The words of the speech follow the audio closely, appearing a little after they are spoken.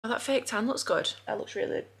Oh, that fake tan looks good. That looks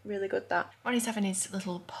really, really good, that. Ronnie's having his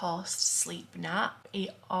little post-sleep nap. He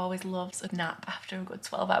always loves a nap after a good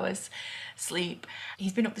 12 hours sleep.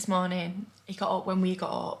 He's been up this morning. He got up when we got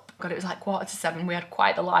up. God, it was like 6:45. We had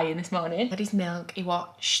quite the lie-in this morning. He had his milk. He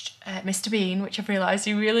watched Mr. Bean, which I've realised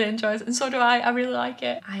he really enjoys, and so do I. I really like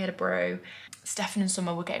it. I had a brew. Stefan and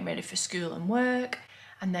Summer were getting ready for school and work.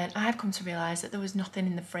 And then I've come to realise that there was nothing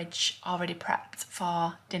in the fridge already prepped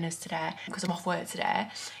for dinners today because I'm off work today.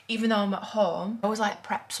 Even though I'm at home, I always like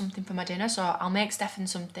prep something for my dinner. So I'll make Stefan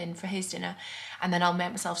something for his dinner and then I'll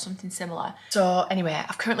make myself something similar. So anyway,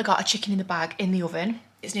 I've currently got a chicken in the bag in the oven.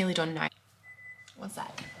 It's nearly done now. One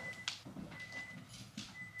sec.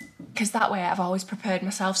 Because that way I've always prepared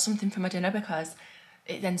myself something for my dinner because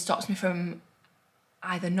it then stops me from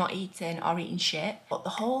either not eating or eating shit. But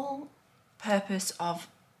the whole purpose of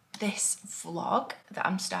this vlog that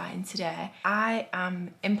I'm starting today, I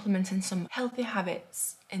am implementing some healthy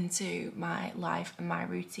habits into my life and my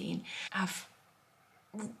routine. I've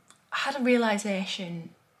had a realisation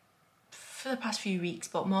for the past few weeks,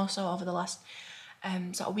 but more so over the last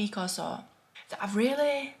sort of week or so, that I've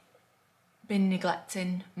really been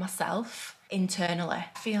neglecting myself internally.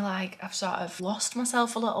 I feel like I've sort of lost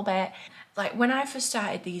myself a little bit. Like when I first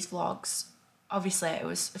started these vlogs, obviously it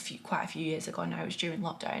was quite a few years ago now, it was during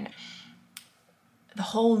lockdown. The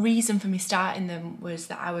whole reason for me starting them was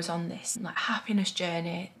that I was on this like happiness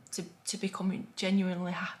journey to becoming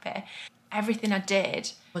genuinely happy. Everything I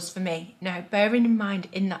did was for me. Now, bearing in mind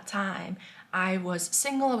in that time, I was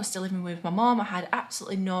single, I was still living with my mum, I had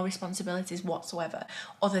absolutely no responsibilities whatsoever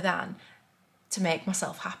other than to make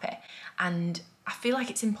myself happy. And I feel like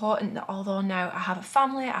it's important that although now I have a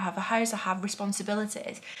family, I have a house, I have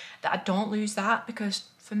responsibilities, that I don't lose that, because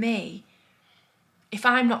for me, if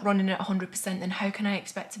I'm not running at 100%, then how can I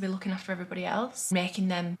expect to be looking after everybody else, making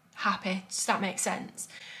them happy? Does that make sense?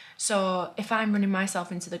 So if I'm running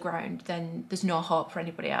myself into the ground, then there's no hope for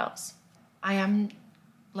anybody else. I am,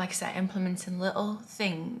 like I said, implementing little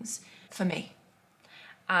things for me.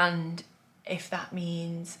 And if that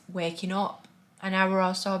means waking up an hour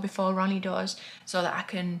or so before Ronnie does, so that I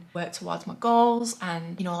can work towards my goals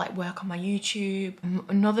and, you know, like work on my YouTube.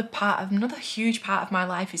 Another huge part of my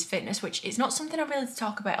life is fitness, which is not something I really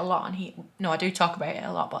talk about a lot on here. No, I do talk about it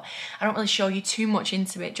a lot, but I don't really show you too much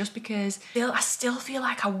into it just because I still feel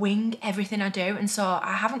like I wing everything I do. And so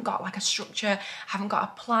I haven't got like a structure, I haven't got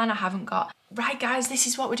a plan, I haven't got, right guys, this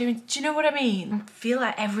is what we're doing. Do you know what I mean? I feel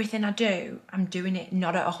like everything I do, I'm doing it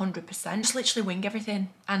not at 100%. Just literally wing everything.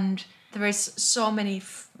 And there is so many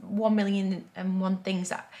 1,000,001 things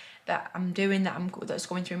that I'm doing that's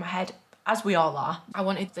going through my head, as we all are. I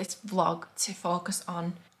wanted this vlog to focus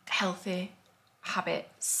on healthy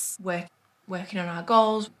habits, working on our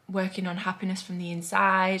goals, working on happiness from the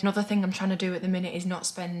inside. Another thing I'm trying to do at the minute is not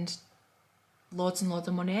spend loads and loads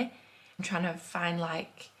of money. I'm trying to find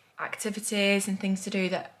like activities and things to do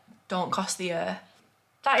that don't cost the earth.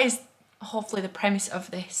 That is hopefully the premise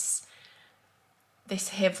of this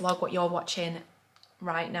here vlog, what you're watching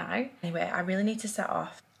right now. Anyway, I really need to set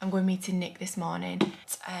off. I'm going meeting Nick this morning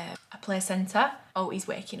at a play centre. Oh, he's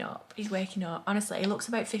waking up. He's waking up. Honestly, he looks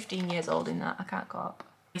about 15 years old in that. I can't cope. I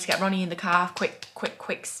need to get Ronnie in the car,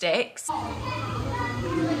 quick sticks.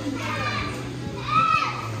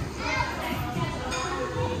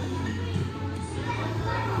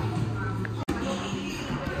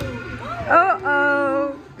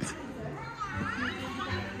 Uh-oh.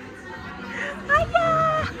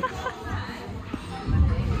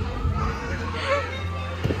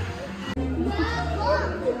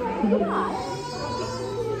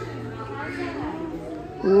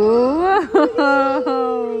 Whoa.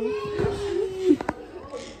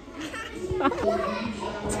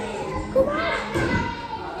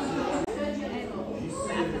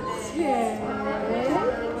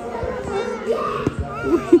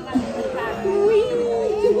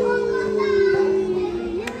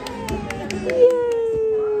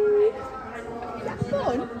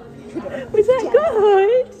 Was that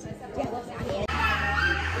good?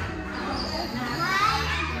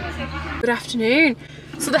 Good afternoon.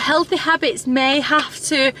 So the healthy habits may have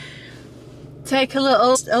to take a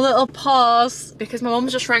little pause because my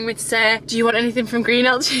mum's just rang me to say, do you want anything from Green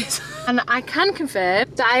Elches? And I can confirm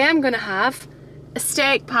that I am going to have a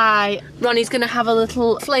steak pie. Ronnie's going to have a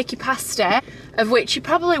little flaky pasta, of which he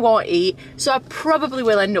probably won't eat, so I probably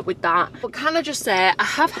will end up with that. But can I just say, I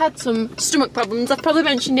have had some stomach problems. I've probably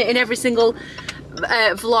mentioned it in every single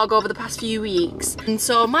vlog over the past few weeks, and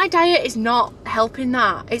so my diet is not helping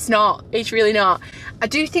that. It's not. It's really not. I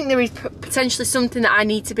do think there is potentially something that I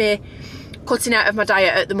need to be cutting out of my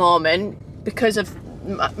diet at the moment because of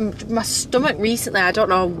my stomach recently, I don't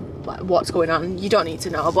know what's going on. You don't need to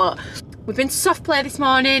know, but we've been to soft play this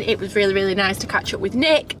morning. It was really, really nice to catch up with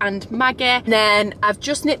Nick and Maggie. And then I've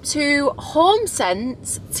just nipped to Home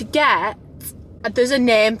Sense to get, there's a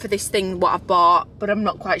name for this thing what I've bought, but I'm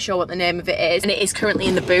not quite sure what the name of it is, and it is currently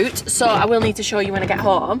in the boot, so I will need to show you when I get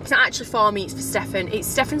home. It's not actually for me, it's for Stefan. It's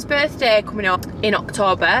Stefan's birthday coming up in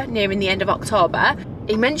October, nearing the end of October.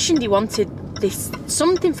 He mentioned he wanted this,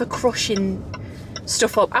 something for crushing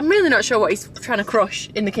stuff up. I'm really not sure what he's trying to crush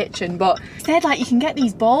in the kitchen, but he said like you can get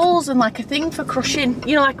these balls and like a thing for crushing,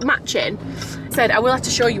 you know, like matching. He said I will have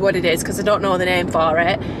to show you what it is because I don't know the name for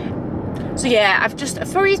it. So yeah, I've just,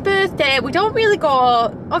 for his birthday, we don't really go,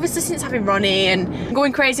 obviously since having Ronnie and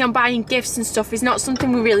going crazy on buying gifts and stuff is not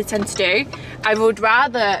something we really tend to do. I would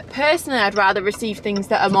rather, personally, I'd rather receive things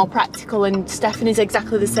that are more practical, and Stefan is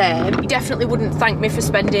exactly the same. He definitely wouldn't thank me for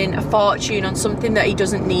spending a fortune on something that he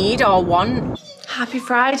doesn't need or want. Happy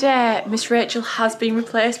Friday. Miss Rachel has been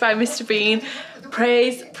replaced by Mr. Bean.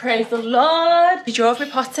 Praise the Lord. He drove me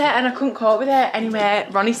potty and I couldn't cope with it. Anyway,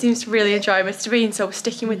 Ronnie seems to really enjoy Mr. Bean, so we're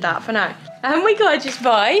sticking with that for now. Haven't we, gorgeous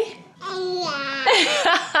boy?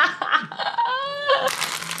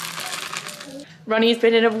 Ronnie's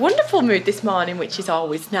been in a wonderful mood this morning, which is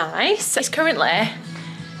always nice. It's currently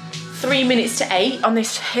 3 minutes to 8 on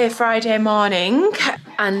this here Friday morning,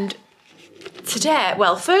 and today,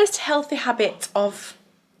 well, first healthy habit of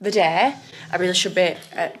the day. I really should be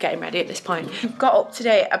getting ready at this point. I've got up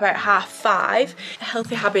today about 5:30.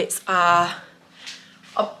 Healthy habits are,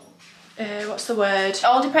 what's the word? It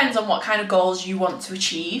all depends on what kind of goals you want to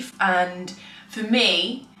achieve. And for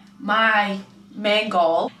me, my main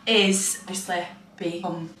goal is obviously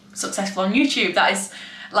become successful on YouTube. That is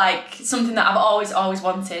like something that I've always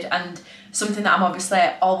wanted, and something that I'm obviously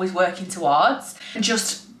always working towards. And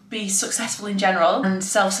just be successful in general and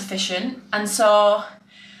self-sufficient. And so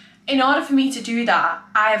in order for me to do that,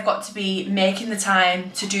 I have got to be making the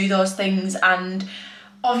time to do those things. And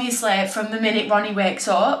obviously from the minute Ronnie wakes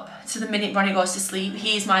up to the minute Ronnie goes to sleep,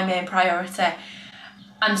 he's my main priority.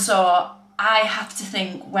 And so I have to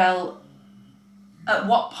think, well, at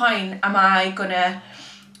what point am I gonna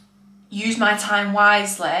use my time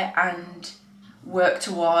wisely and work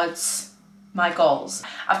towards my goals?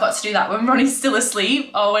 I've got to do that when Ronnie's still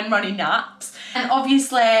asleep or when Ronnie naps. And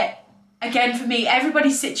obviously, again, for me,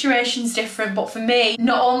 everybody's situation's different, but for me,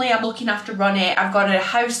 not only am I looking after Ronnie, I've got a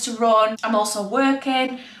house to run, I'm also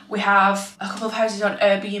working. We have a couple of houses on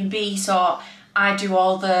Airbnb, so I do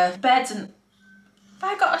all the beds, and have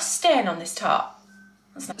I got a stain on this top?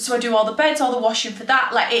 So I do all the beds, all the washing for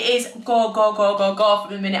that. Like, it is go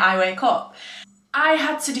from the minute I wake up. I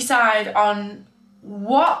had to decide on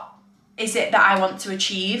what is it that I want to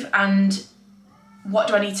achieve and what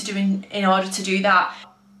do I need to do in order to do that.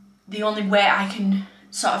 The only way I can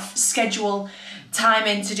sort of schedule time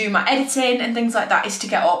in to do my editing and things like that is to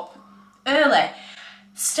get up early.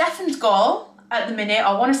 Stefan's goal at the minute,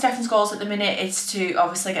 or one of Stefan's goals at the minute, is to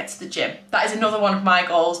obviously get to the gym. That is another one of my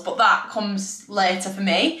goals, but that comes later for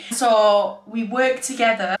me. So we work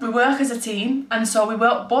together, we work as a team, and so we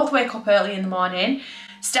both wake up early in the morning.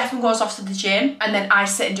 Stefan goes off to the gym and then I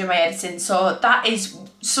sit and do my editing. So that is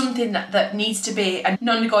something that needs to be a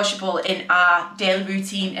non-negotiable in our daily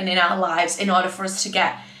routine and in our lives in order for us to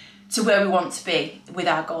get to where we want to be with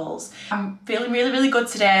our goals. I'm feeling really good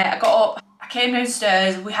today. I got up, I came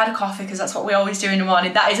downstairs, we had a coffee because that's what we always do in the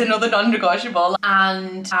morning. That is another non-negotiable.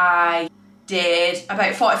 And I did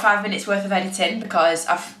about 45 minutes worth of editing because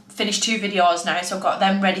I've finished 2 videos now, so I've got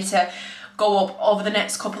them ready to go up over the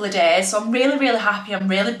next couple of days. So I'm really happy. I'm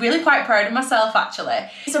really quite proud of myself, actually.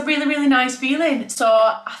 It's a really nice feeling. So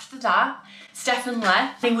after that, Stefan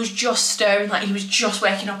left. He was just stirring, like he was just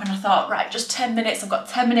waking up, and I thought, right, just 10 minutes, I've got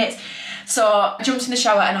 10 minutes. So I jumped in the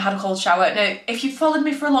shower and I had a cold shower. Now, if you've followed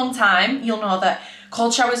me for a long time, you'll know that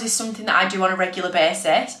cold showers is something that I do on a regular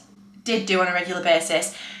basis. Did do on a regular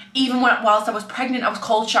basis. Even whilst I was pregnant, I was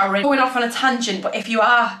cold showering. Going off on a tangent, but if you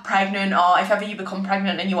are pregnant, or if ever you become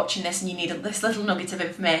pregnant and you're watching this and you need this little nugget of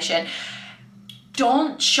information,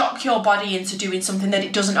 don't shock your body into doing something that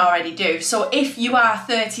it doesn't already do. So if you are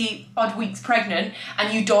 30 odd weeks pregnant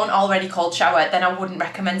and you don't already cold shower, then I wouldn't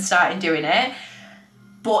recommend starting doing it.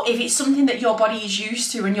 But if it's something that your body is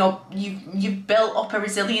used to and you've built up a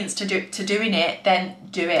resilience to doing it, then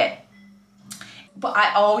do it. But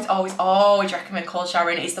I always recommend cold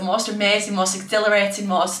showering. It's the most amazing, most exhilarating,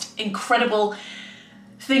 most incredible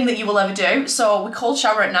thing that you will ever do. So we cold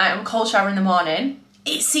shower at night and we cold shower in the morning.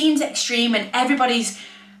 It seems extreme and everybody's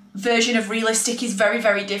version of realistic is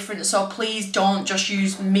very different. So please don't just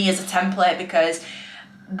use me as a template, because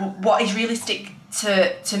what is realistic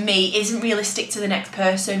to me isn't realistic to the next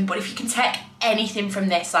person. But if you can take anything from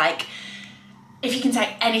this, like if you can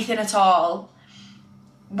take anything at all,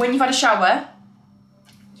 when you've had a shower,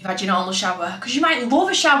 you've had your normal shower, because you might love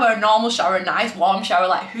a shower, a normal shower, a nice warm shower,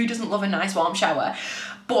 like who doesn't love a nice warm shower?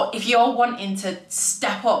 But if you're wanting to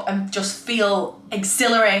step up and just feel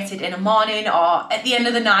exhilarated in the morning or at the end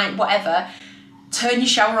of the night, whatever, turn your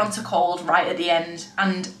shower on to cold right at the end,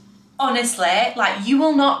 and honestly, like, you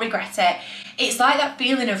will not regret it. It's like that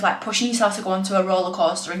feeling of like pushing yourself to go onto a roller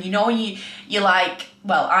coaster, and you know when you're like,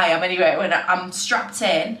 well, I am anyway, when I'm strapped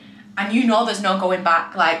in and you know there's no going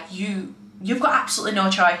back, like you've got absolutely no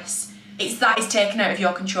choice. It's that is taken out of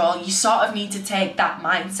your control. You sort of need to take that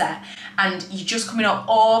mindset, and you're just coming up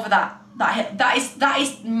over that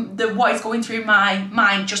is what is going through my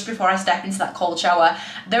mind just before I step into that cold shower.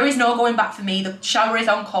 There is no going back for me. The shower is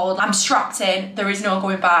on cold. I'm strapped in. There is no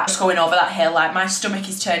going back. Just going over that hill, like my stomach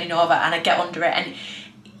is turning over, and I get under it, and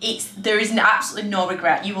there is absolutely no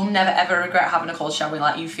regret. You will never ever regret having a cold shower.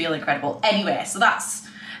 Like, you feel incredible. Anyway, so that's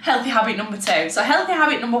healthy habit number 2. So healthy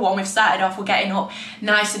habit number 1, we've started off, we're getting up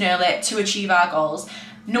nice and early to achieve our goals.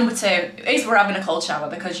 Number 2 is we're having a cold shower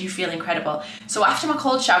because you feel incredible. So after my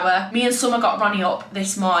cold shower, me and Summer got Ronnie up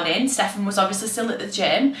this morning. Stefan was obviously still at the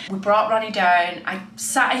gym. We brought Ronnie down. I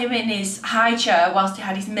sat him in his high chair whilst he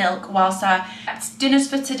had his milk, whilst I had dinners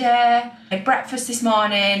for today, had breakfast this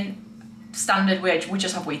morning. Standard, we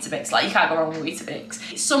just have Weetabix, like you can't go wrong with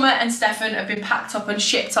Weetabix. Summer and Stefan have been packed up and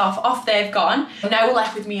shipped off they've gone. Now we're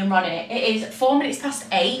left with me and Ronnie. It is 4 minutes past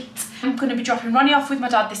 8. I'm going to be dropping Ronnie off with my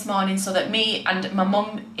dad this morning so that me and my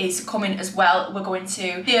mum is coming as well. We're going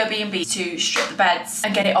to the Airbnb to strip the beds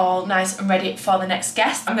and get it all nice and ready for the next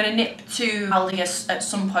guest. I'm going to nip to Aldi's at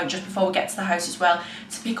some point just before we get to the house as well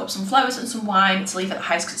to pick up some flowers and some wine to leave at the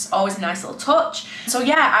house because it's always a nice little touch. So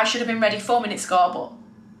yeah, I should have been ready 4 minutes ago, but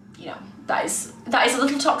you know, that is a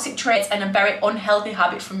little toxic trait and a very unhealthy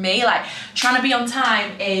habit from me. Like, trying to be on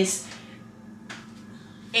time is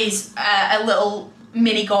a little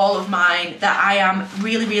mini goal of mine that I am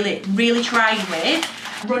really trying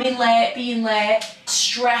with. Running late, being late,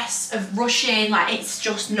 stress of rushing, like it's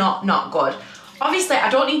just not good. Obviously, I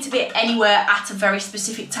don't need to be anywhere at a very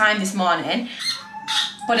specific time this morning,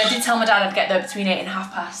 but I did tell my dad I'd get there between 8 and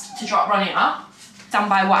 1:30 to drop Ronnie off. Stand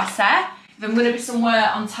by what I said. If I'm going to be somewhere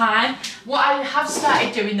on time, what I have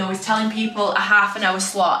started doing though is telling people a half-an-hour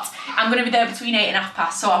slot. I'm going to be there between 8 and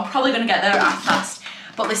 1:30, so I'm probably going to get there at 1:30.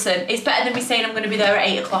 But listen, it's better than me saying I'm going to be there at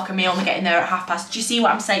 8 o'clock and me only getting there at 1:30. Do you see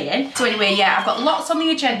what I'm saying? So anyway, yeah, I've got lots on the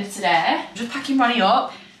agenda today. I'm just packing Ronnie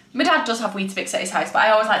up. My dad does have Weetabix at his house, but I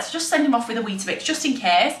always like to just send him off with a Weetabix just in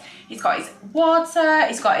case. He's got his water,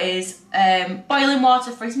 he's got his boiling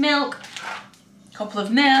water for his milk, a couple of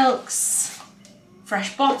milks,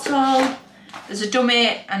 fresh bottle. There's a dummy,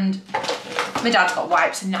 and my dad's got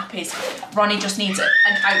wipes and nappies. Ronnie just needs an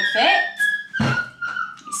outfit.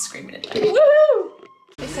 He's screaming at me. Woo!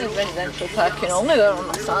 It says residential parking only there on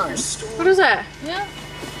the sign. What is it? Yeah.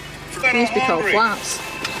 It needs to be called flats.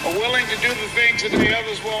 Are willing to do the things that the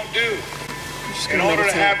others won't do. In order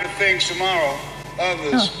to have the things tomorrow,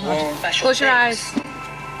 others won't. Close your eyes.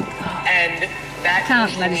 And that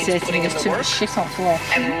Can't meditate and just too much shit on the floor.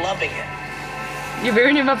 and loving it. You're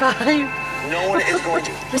ruining my vibe. No one is going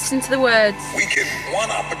to. Listen to the words. We get one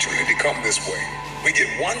opportunity to come this way. We get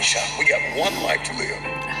one shot. We got one life to live.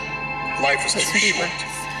 Life is too short.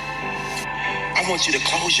 I want you to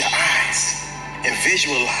close your eyes and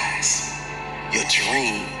visualize your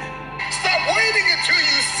dream. Stop waiting until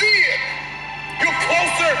you see it. You're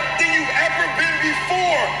closer than you've ever been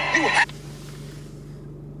before.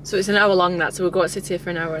 So it's an hour long, that, so we'll go and sit here for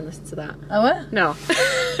an hour and listen to that. Oh, what? No.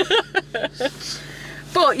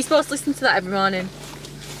 But you're supposed to listen to that every morning.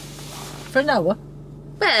 For an hour?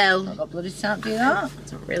 Well, I've got bloody time to do that.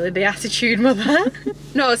 that's not really the attitude, mother.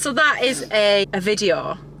 No, so that is a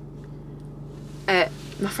video.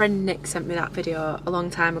 My friend Nick sent me that video a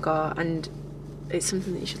long time ago, and it's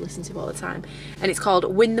something that you should listen to all the time. And it's called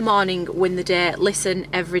Win the Morning, Win the Day, Listen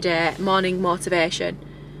Every Day, Morning Motivation.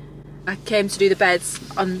 I came to do the beds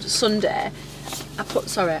on Sunday. I put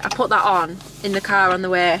that on in the car on the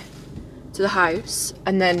way to the house,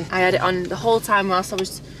 and then I had it on the whole time whilst I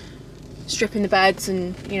was stripping the beds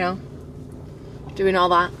and, you know, doing all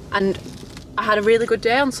that. And I had a really good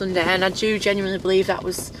day on Sunday, and I do genuinely believe that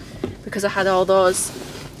was because I had all those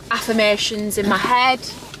affirmations in my head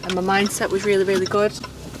and my mindset was really good.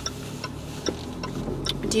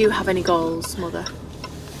 Do you have any goals, mother?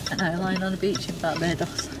 Lying on the beach in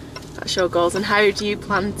Barbados. That's your goals, and how do you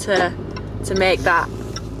plan to make that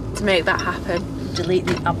happen? Delete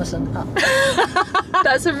the Amazon app.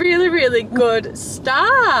 That's a really good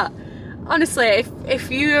start. Honestly, if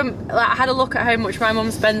you like, had a look at how much my mum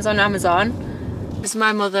spends on Amazon, because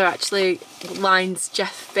my mother actually lines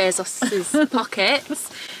Jeff Bezos's pockets.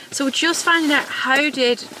 So we're just finding out, how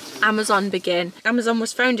did Amazon begin? Amazon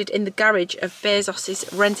was founded in the garage of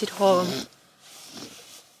Bezos's rented home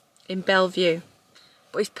in Bellevue,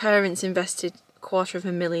 but his parents invested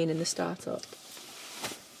 $250,000 in the startup.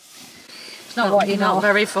 It's not what you know. Not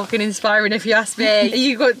very fucking inspiring, if you ask me.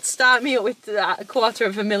 You could start me up with that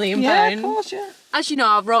 £250,000. Yeah, of course, yeah. As you know,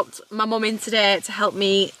 I've roped my mum in today to help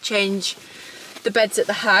me change the beds at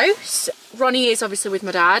the house. Ronnie is obviously with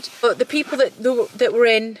my dad, but the people that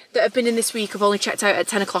have been in this week have only checked out at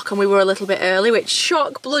 10 o'clock, and we were a little bit early, which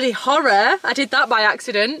shock bloody horror. I did that by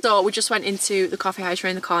accident. So we just went into the coffee house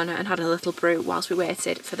around the corner and had a little brew whilst we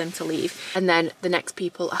waited for them to leave. And then the next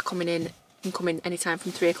people are coming in, can come in anytime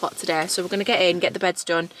from 3 o'clock today. So we're gonna get in, get the beds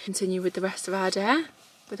done, continue with the rest of our day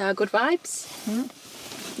with our good vibes.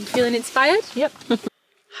 You feeling inspired? Yep.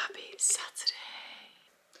 Happy Saturday.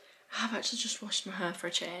 I have actually just washed my hair for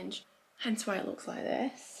a change, hence why it looks like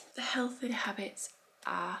this. The healthy habits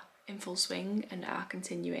are in full swing and are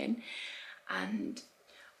continuing, and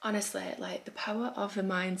honestly, like, the power of the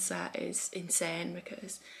mindset is insane,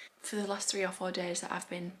 because for the last 3 or 4 days that I've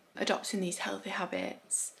been adopting these healthy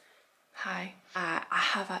habits, I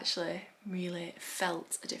have actually really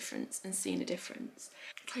felt a difference and seen a difference.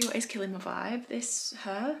 I'll tell you what is killing my vibe this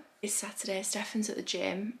hair. It's Saturday, Stefan's at the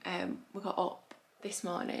gym. We got up this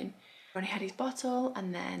morning. Ronnie had his bottle,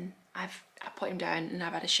 and then I put him down and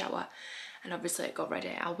I've had a shower, and obviously it got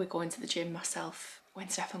ready. I'll be going to the gym myself when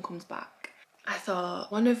Stefan comes back. I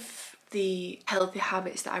thought one of the healthy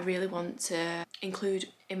habits that I really want to include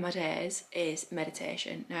in my days is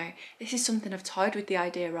meditation. Now, this is something I've toyed with the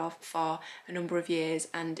idea of for a number of years,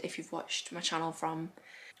 and if you've watched my channel from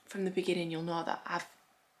the beginning, you'll know that I've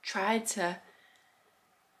tried to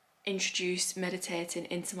introduce meditating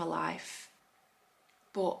into my life,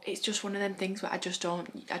 but it's just one of them things where I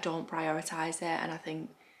don't prioritise it, and I think,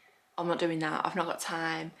 I'm not doing that, I've not got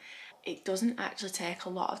time. It doesn't actually take a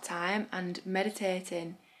lot of time, and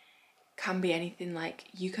meditating can be anything. Like,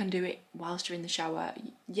 you can do it whilst you're in the shower.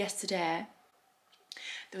 Yesterday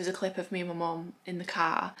there was a clip of me and my mum in the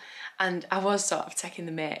car, and I was sort of taking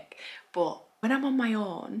the mick, but when I'm on my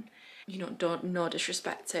own, you know, no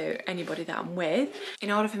disrespect to anybody that I'm with,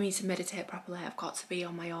 in order for me to meditate properly, I've got to be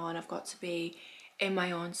on my own. I've got to be in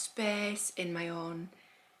my own space, in my own,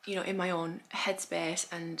 you know, in my own headspace,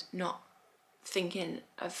 and not thinking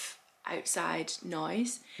of outside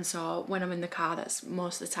noise. And so when I'm in the car, that's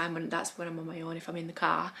most of the time that's when I'm on my own, if I'm in the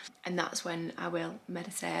car, and that's when I will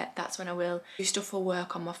meditate. That's when I will do stuff for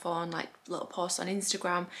work on my phone, like little posts on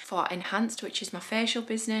Instagram for Enhanced, which is my facial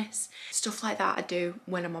business. Stuff like that I do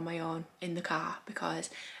when I'm on my own in the car, because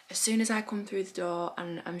as soon as I come through the door,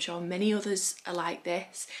 and I'm sure many others are like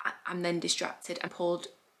this, I'm then distracted and pulled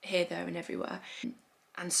here, there and everywhere.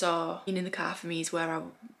 And so being in the car for me is where I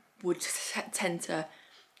would tend to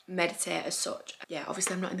meditate as such. Yeah,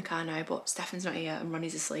 obviously I'm not in the car now, but Stefan's not here and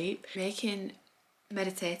Ronnie's asleep. Making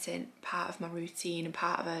meditating part of my routine and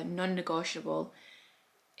part of a non-negotiable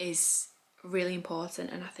is really important,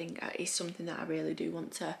 and I think it's something that I really do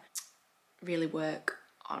want to really work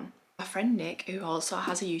on. My friend Nick, who also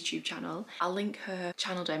has a YouTube channel, I'll link her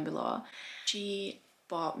channel down below. She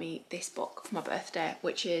bought me this book for my birthday,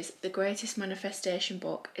 which is The Greatest Manifestation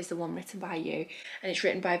Book, is the one written by you, and it's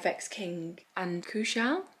written by Vex King and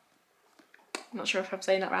Kushal. I'm not sure if I'm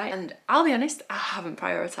saying that right, and I'll be honest, I haven't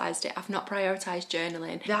prioritised it. I've not prioritised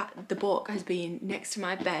journaling. The book has been next to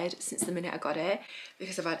my bed since the minute I got it,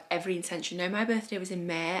 because I've had every intention. Now, my birthday was in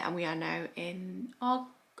May and we are now in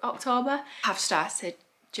October. I've started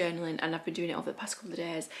journaling and I've been doing it over the past couple of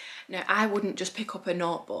days. Now, I wouldn't just pick up a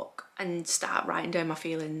notebook and start writing down my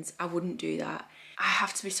feelings. I wouldn't do that. I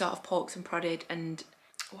have to be sort of poked and prodded and,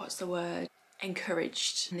 what's the word,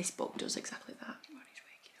 encouraged, and this book does exactly that. Ronnie's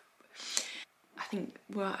waking up. I think,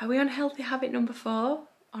 well, are we on healthy habit number 4 or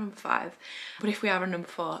number 5? But if we are on number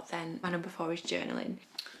 4, then my number 4 is journaling.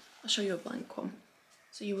 I'll show you a blank one.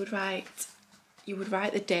 So you would write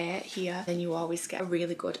the date here, then you always get a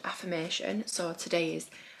really good affirmation. So today is,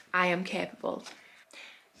 I am capable.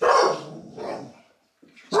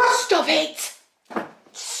 Stop it!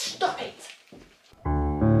 Stop it! I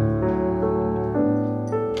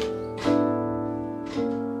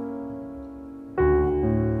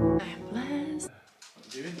am blessed.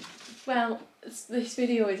 What are you doing? Well, this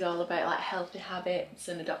video is all about like healthy habits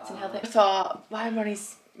and adopting healthy. I thought, while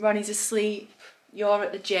Ronnie's asleep, you're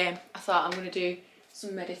at the gym, I thought I'm going to do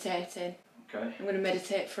some meditating. Okay. I'm going to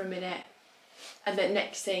meditate for a minute, and then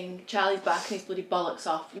next thing, Charlie's back and his bloody bollocks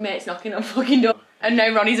off. Your mate's knocking on fucking door. And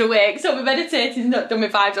now Ronnie's awake, so we're meditating, not done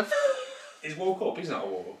with vibes off. He's woke up, he's not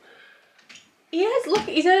awoke. He is, look,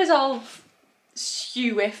 his hair's all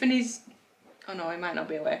skew-whiff and he's... Oh no, he might not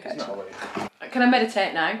be awake actually. He's not awake. Can I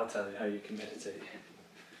meditate now? I'll tell you how you can meditate.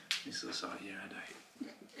 This will sort your head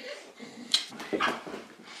out.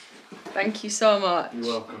 Thank you so much. You're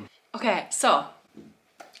welcome. Okay, so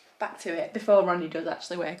back to it before Ronnie does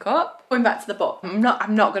actually wake up. Going back to the book, I'm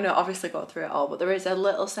not gonna obviously go through it all, but there is a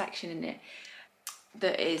little section in it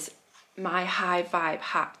that is my high vibe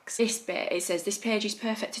hacks. This bit, it says this page is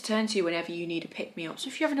perfect to turn to whenever you need a pick me up. So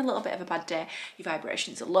if you're having a little bit of a bad day, your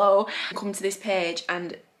vibrations are low, come to this page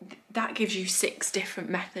and that gives you 6 different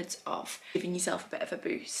methods of giving yourself a bit of a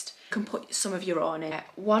boost. You can put some of your own in it.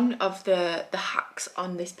 One of the hacks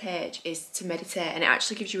on this page is to meditate, and it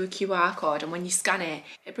actually gives you a QR code, and when you scan it,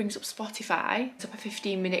 it brings up Spotify. It's up a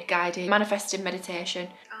 15-minute guided manifesting meditation.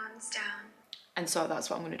 Arms down. And so that's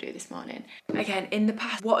what I'm going to do this morning. Again, in the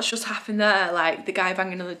past, what's just happened there, like the guy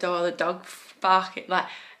banging on the door, the dog barking, like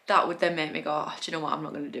that would then make me go, oh, do you know what, I'm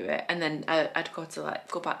not going to do it. And then I'd go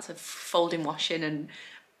back to folding washing and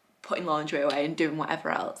putting laundry away and doing whatever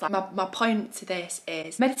else. Like my point to this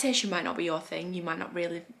is meditation might not be your thing. You might not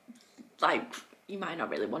really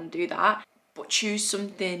want to do that, but choose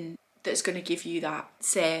something that's going to give you that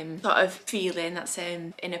same sort of feeling, that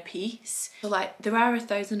same inner peace. So like there are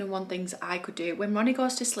 1,001 things that I could do. When Ronnie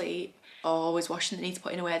goes to sleep, always washing that needs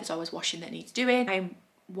putting away, there's always washing that needs doing. I'm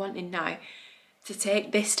wanting now to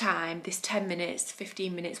take this time, this 10 minutes,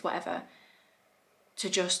 15 minutes, whatever, to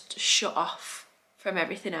just shut off from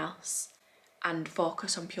everything else and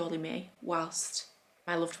focus on purely me whilst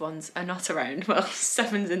my loved ones are not around. Well,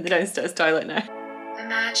 Stefan's in the downstairs toilet now.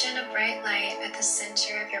 Imagine a bright light at the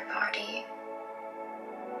center of your body.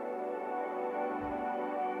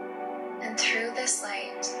 And through this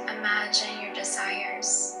light, imagine your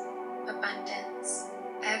desires, abundance,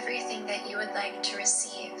 everything that you would like to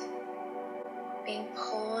receive, being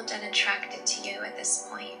pulled and attracted to you at this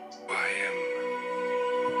point. I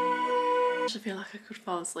actually feel like I could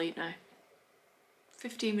fall asleep now.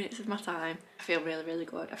 15 minutes of my time. I feel really, really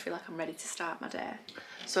good. I feel like I'm ready to start my day.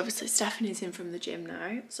 So obviously Stephanie's in from the gym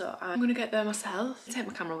now, so I'm gonna get there myself. Take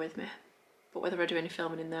my camera with me, but whether I do any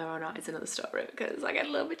filming in there or not is another story because I get a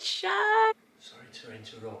little bit shy. Sorry to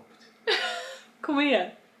interrupt. Come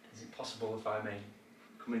here. Is it possible if I may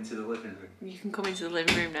come into the living room? You can come into the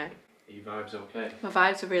living room now. Are your vibes okay? My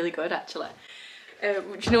vibes are really good actually. Do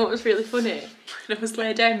you know what was really funny? When I was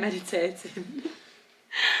laid down meditating,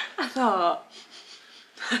 I thought,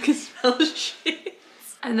 I can smell shit.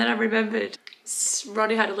 And then I remembered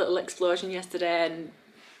Ronnie had a little explosion yesterday and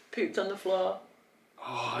pooped on the floor.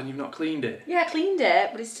 Oh, and you've not cleaned it? Yeah, I cleaned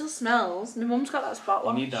it, but it still smells. My mum's got that spot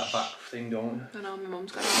wash. You need that back thing, don't you? I know, my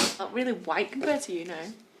mum's got it. Like really white compared to you now.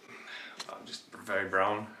 I'm just very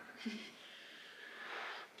brown.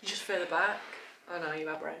 Just further back. Oh no, you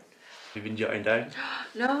are brown. You've been jotting down?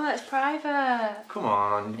 No, it's private. Come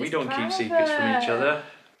on, we It's don't private. keep secrets from each other.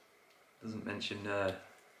 Doesn't mention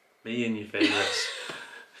me and your favourites.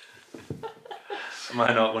 Am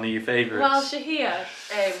I not one of your favourites? Well, Shahir,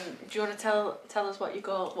 do you want to tell us what your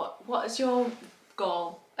goal? What is your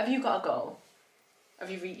goal? Have you got a goal?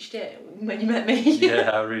 Have you reached it when you met me?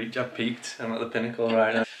 Yeah, I've peaked. I'm at the pinnacle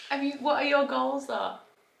right now. What are your goals though?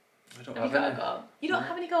 I don't Have you got a goal? You don't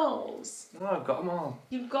have any goals? No, I've got them all.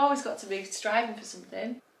 You've always got to be striving for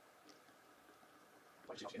something.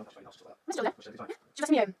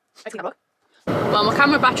 Well, my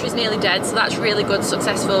camera battery's nearly dead, so that's really good,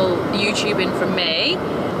 successful YouTubing from me.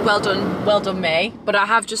 Well done me. But I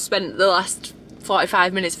have just spent the last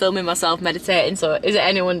 45 minutes filming myself meditating, so is it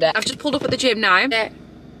any wonder? I've just pulled up at the gym now.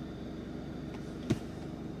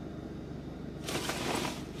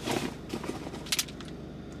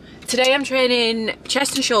 Today I'm training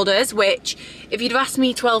chest and shoulders, which if you'd have asked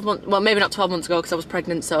me 12 months, well maybe not 12 months ago because I was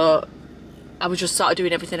pregnant, so I was just sort of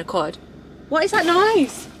doing everything I could. What is that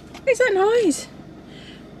noise? What is that noise?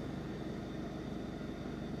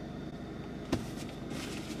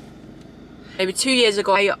 Maybe 2 years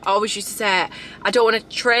ago, I always used to say, I don't want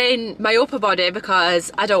to train my upper body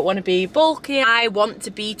because I don't want to be bulky. I want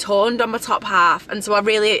to be toned on my top half. And so I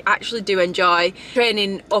really actually do enjoy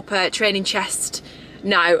training upper, training chest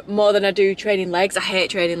now more than I do training legs. I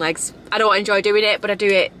hate training legs. I don't enjoy doing it, but I do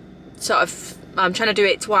it sort of, I'm trying to do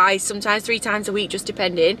it twice, sometimes 3 times a week, just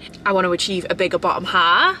depending. I want to achieve a bigger bottom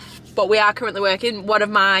half. but we are currently working. One of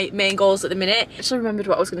my main goals at the minute, I actually remembered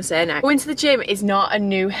what I was going to say now. Going to the gym is not a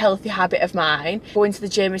new healthy habit of mine. Going to the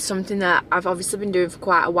gym is something that I've obviously been doing for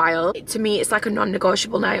quite a while. To me, it's like a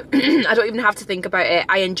non-negotiable now. I don't even have to think about it.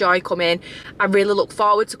 I enjoy coming. I really look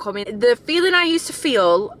forward to coming. The feeling I used to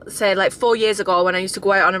feel, say like 4 years ago when I used to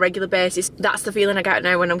go out on a regular basis, that's the feeling I get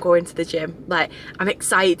now when I'm going to the gym. Like, I'm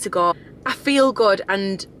excited to go. I feel good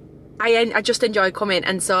and I just enjoy coming,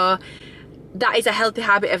 and so that is a healthy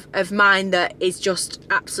habit of mine that is just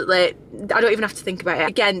absolutely, I don't even have to think about it.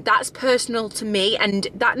 Again, that's personal to me, and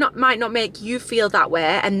that might not make you feel that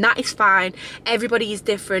way, and that is fine. Everybody is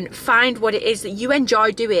different. Find what it is that you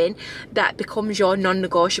enjoy doing that becomes your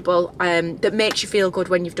non-negotiable, that makes you feel good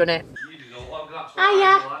when you've done it.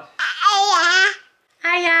 Hiya.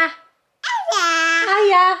 Hiya.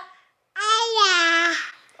 Hiya. Hiya.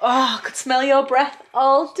 Oh, I could smell your breath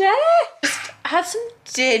all day. Just had some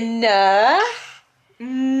dinner.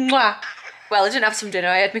 Mwah. Well, I didn't have some dinner.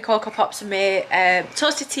 I had my Cocoa Pops and my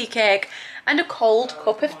toasted tea cake and a cold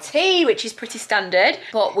cup of tea, which is pretty standard.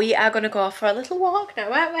 But we are going to go for a little walk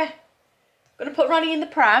now, aren't we? Going to put Ronnie in the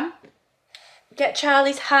pram, get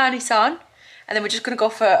Charlie's harness on, and then we're just going to go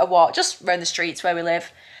for a walk just around the streets where we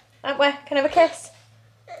live. Aren't we? Can I have a kiss?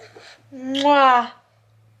 Mwah.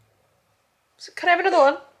 So can I have another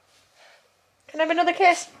one? Can I have another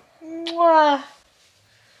kiss? Mwah.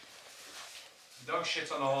 Dog shit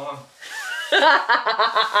on the lawn.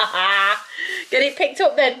 Get it picked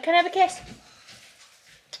up then. Can I have a kiss?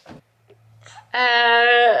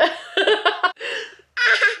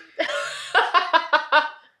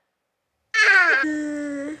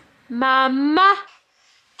 Mama.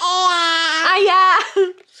 Hiya.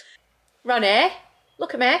 Ronnie,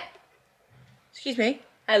 look at me. Excuse me.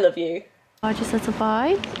 I love you. Gorgeous little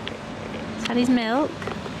boy. He's had his milk.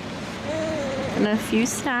 And a few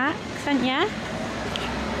snacks, haven't ya?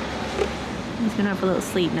 He's gonna have a little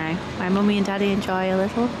sleep now. My mummy and daddy enjoy a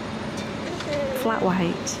little flat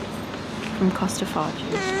white from Costa Fortune.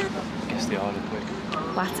 Guess the order quick.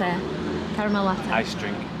 Latte. Caramel latte. Ice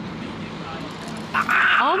drink.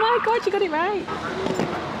 Oh my god, you got it right.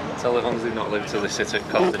 Tell the ones who not live till they sit at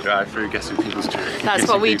Costa drive-through guessing people's drinks. That's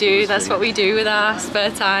what we do. That's what we do with our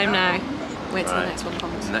spare time now. Wait till the next one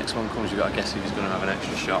comes. The next one comes, you've got to guess who's going to have an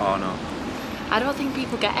extra shot or not. I don't think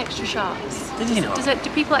people get extra shots. Do Do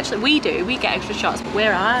people actually? We do. We get extra shots, but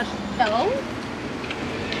we're hard. Hello?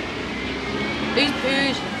 Who's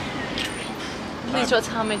pooed? Please don't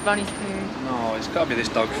tell me Ronnie's pooed. No, it's got to be this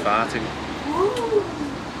dog farting.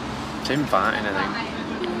 It's him farting, I think.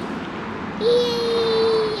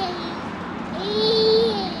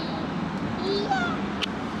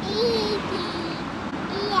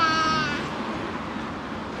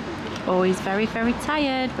 Oh, he's very, very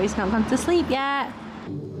tired, but he's not gone to sleep yet.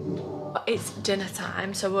 It's dinner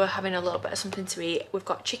time, so we're having a little bit of something to eat. We've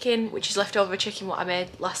got chicken, which is leftover chicken what I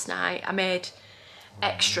made last night. I made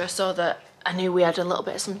extra so that I knew we had a little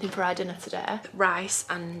bit of something for our dinner today. Rice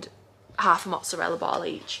and half a mozzarella ball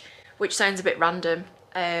each, which sounds a bit random,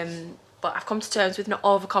 but I've come to terms with not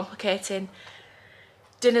overcomplicating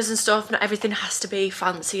dinners and stuff. Not everything has to be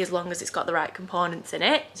fancy as long as it's got the right components in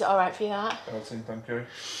it. Is it all right for you, that? Thank you.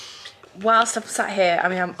 Whilst I've sat here, I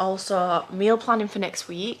mean, I'm also meal planning for next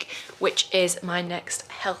week, which is my next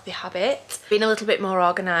healthy habit. Being a little bit more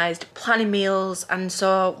organised, planning meals, and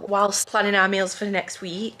so whilst planning our meals for next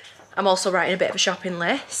week, I'm also writing a bit of a shopping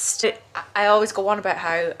list. I always go on about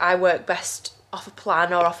how I work best off a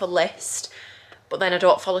plan or off a list, but then I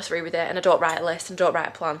don't follow through with it, and I don't write a list and don't write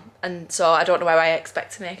a plan, and so I don't know how I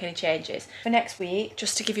expect to make any changes. For next week,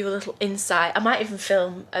 just to give you a little insight, I might even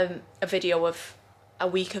film a video of a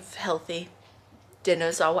week of healthy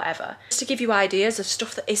dinners or whatever, just to give you ideas of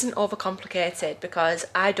stuff that isn't overcomplicated, because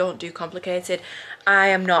I don't do complicated. I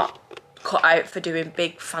am not cut out for doing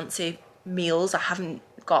big fancy meals. I haven't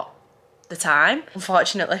got the time,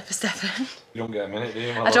 unfortunately, for Stefan. You don't get a minute, do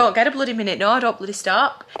you? I don't get a bloody minute, no, I don't bloody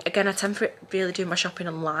stop. Again, I tend to really do my shopping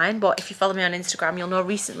online, but if you follow me on Instagram, you'll know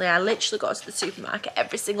recently I literally go to the supermarket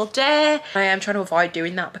every single day. I am trying to avoid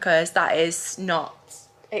doing that because that is not,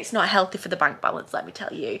 it's not healthy for the bank balance, let me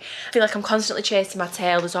tell you. I feel like I'm constantly chasing my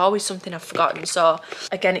tail. There's always something I've forgotten. So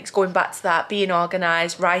again, it's going back to that, being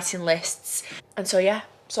organised, writing lists. And so yeah,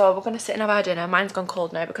 so we're going to sit and have our dinner. Mine's gone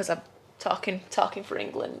cold now because I'm talking for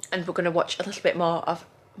England. And we're going to watch a little bit more of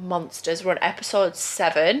Monsters. We're on episode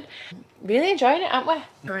 7. Really enjoying it, aren't we?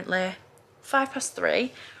 Currently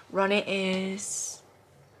 3:05. Ronnie is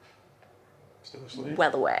Still asleep.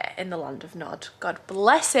 well away in the land of Nod. God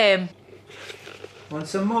bless him. Want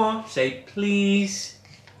some more? Say please.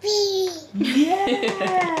 Please.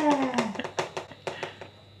 Yeah.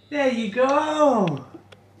 There you go.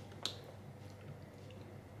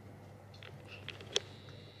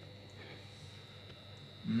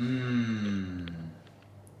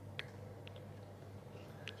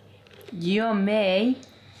 Yummy.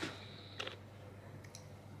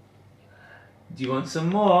 Do you want some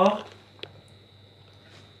more?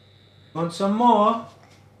 Want some more?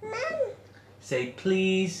 Mom. Say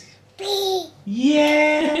please. Please.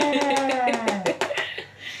 Yeah.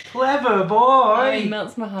 Clever boy. Oh, he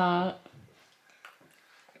melts my heart.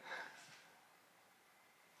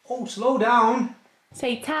 Oh, slow down.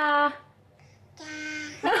 Say ta.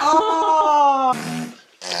 Oh.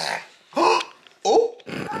 Oh. Oh.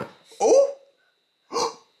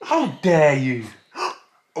 How dare you?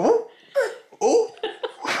 Oh. Oh.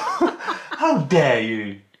 How dare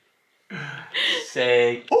you?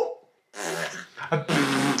 Say oh. Oh.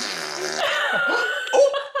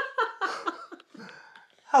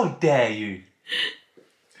 How dare you?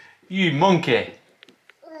 You monkey.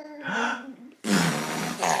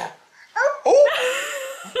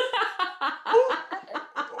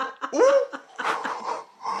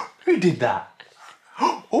 Who did that?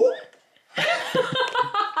 Oh!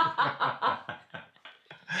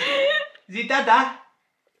 Is it Dada?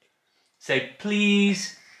 Say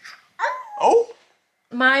please. Oh!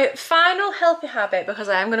 My final healthy habit, because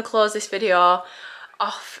I am going to close this video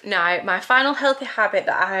off now, my final healthy habit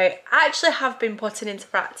that I actually have been putting into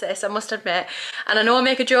practice, I must admit, and I know I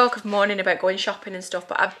make a joke of moaning about going shopping and stuff,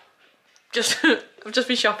 but I've just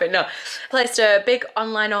been shopping. No, I placed a big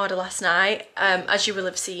online order last night, as you will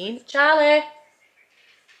have seen. Charlie!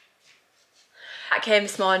 That came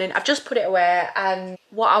this morning. I've just put it away, and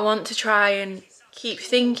what I want to try and keep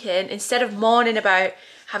thinking, instead of moaning about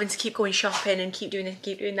having to keep going shopping and keep doing this,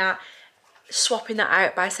 keep doing that, swapping that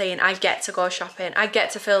out by saying I get to go shopping. I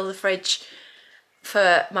get to fill the fridge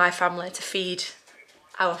for my family, to feed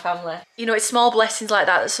our family. You know, it's small blessings like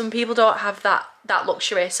that some people don't have that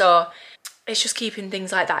luxury, so it's just keeping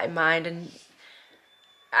things like that in mind. And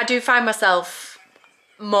I do find myself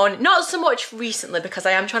moaning, not so much recently because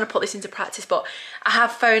I am trying to put this into practice, but I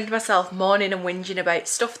have found myself moaning and whinging about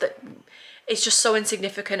stuff that is just so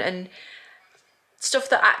insignificant, and stuff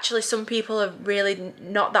that actually some people are really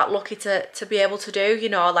not that lucky to be able to do. You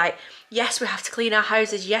know, like, yes, we have to clean our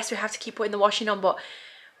houses, yes, we have to keep putting the washing on, but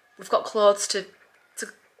we've got clothes to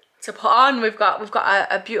put on, we've got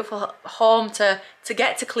a beautiful home to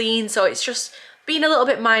get to clean. So it's just being a little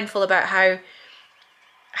bit mindful about how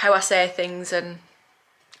I say things and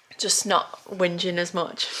just not whinging as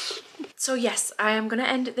much. So yes, I am gonna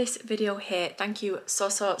end this video here. Thank you so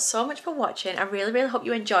much for watching. I really hope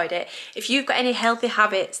you enjoyed it. If you've got any healthy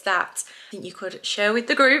habits that I think you could share with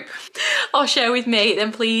the group or share with me,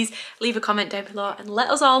 then please leave a comment down below and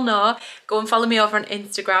let us all know. Go and follow me over on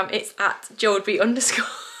Instagram. It's at @jodeby_.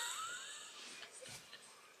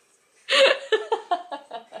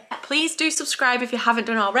 Please do subscribe if you haven't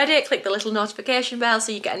done already. Click the little notification bell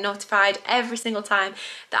so you get notified every single time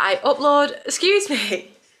that I upload. Excuse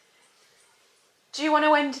me. Do you want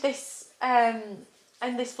to end this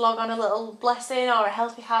vlog on a little blessing or a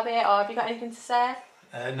healthy habit, or have you got anything to say?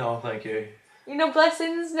 No, thank you. You know,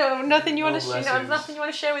 blessings? No, nothing you No want to nothing you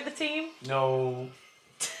want to share with the team? No.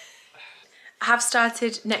 I have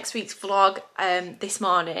started next week's vlog this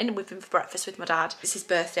morning. We've been for breakfast with my dad. It's his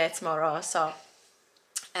birthday tomorrow, so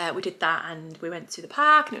we did that and we went to the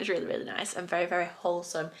park, and it was really nice and very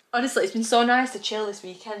wholesome. Honestly, it's been so nice to chill this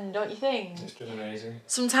weekend, don't you think? It's been amazing.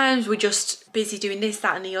 Sometimes we're just busy doing this,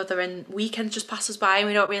 that and the other, and weekends just pass us by and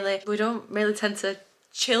we don't really tend to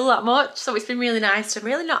chill that much. So it's been really nice to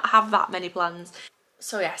really not have that many plans.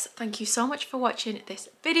 So yes, thank you so much for watching this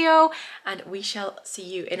video, and we shall see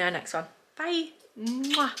you in our next one. Bye.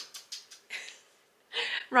 Mwah.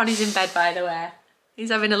 Ronnie's in bed, by the way.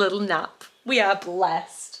 He's having a little nap. We are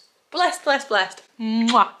blessed. Blessed.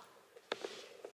 Mwah.